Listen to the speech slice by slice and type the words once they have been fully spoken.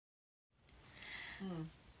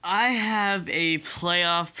I have a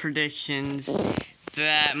playoff predictions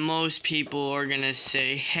that most people are going to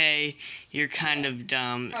say, hey, you're kind of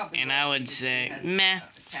dumb, and I would say, meh.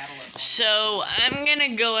 So, I'm going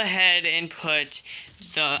to go ahead and put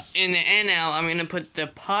in the NL, I'm going to put the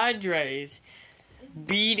Padres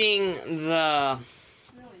beating the,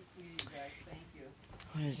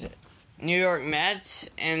 what is it, New York Mets,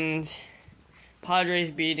 and Padres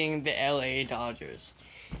beating the LA Dodgers.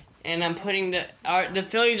 And I'm putting the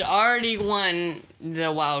Phillies already won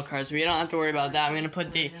the wild card, so we don't have to worry about that. I'm going to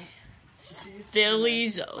put the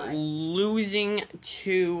Phillies losing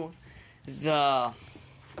to the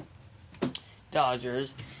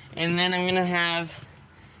Dodgers. And then I'm going to have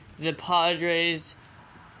the Padres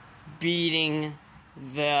beating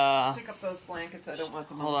the... Pick up those blankets. I don't want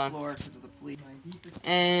them on the floor because of the fleas.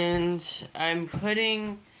 And I'm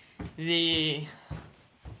putting the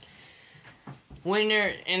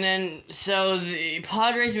winner, and then, so the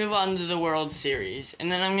Padres move on to the World Series.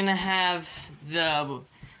 And then I'm going to have the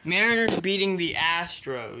Mariners beating the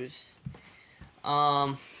Astros.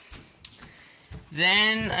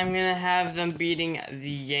 Then I'm going to have them beating the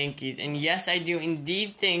Yankees. And yes, I do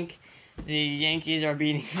indeed think the Yankees are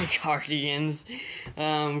beating the Guardians.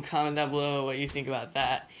 Comment down below what you think about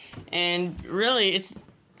that. And really, it's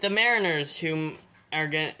the Mariners who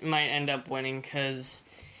might end up winning, because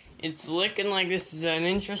it's looking like this is an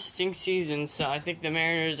interesting season, so I think the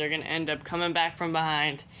Mariners are going to end up coming back from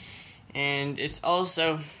behind. And it's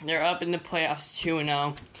also, they're up in the playoffs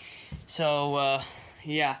 2-0. So,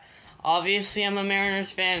 yeah. Obviously, I'm a Mariners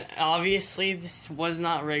fan. Obviously, this was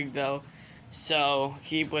not rigged, though. So,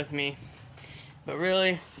 keep with me. But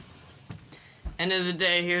really, end of the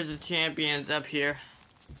day, here's the champions up here.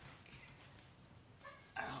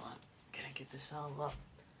 Can I get this all up?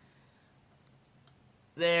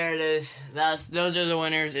 There it is. Those are the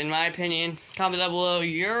winners, in my opinion. Comment down below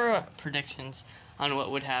your predictions on what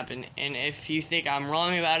would happen. And if you think I'm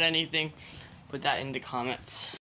wrong about anything, put that in the comments.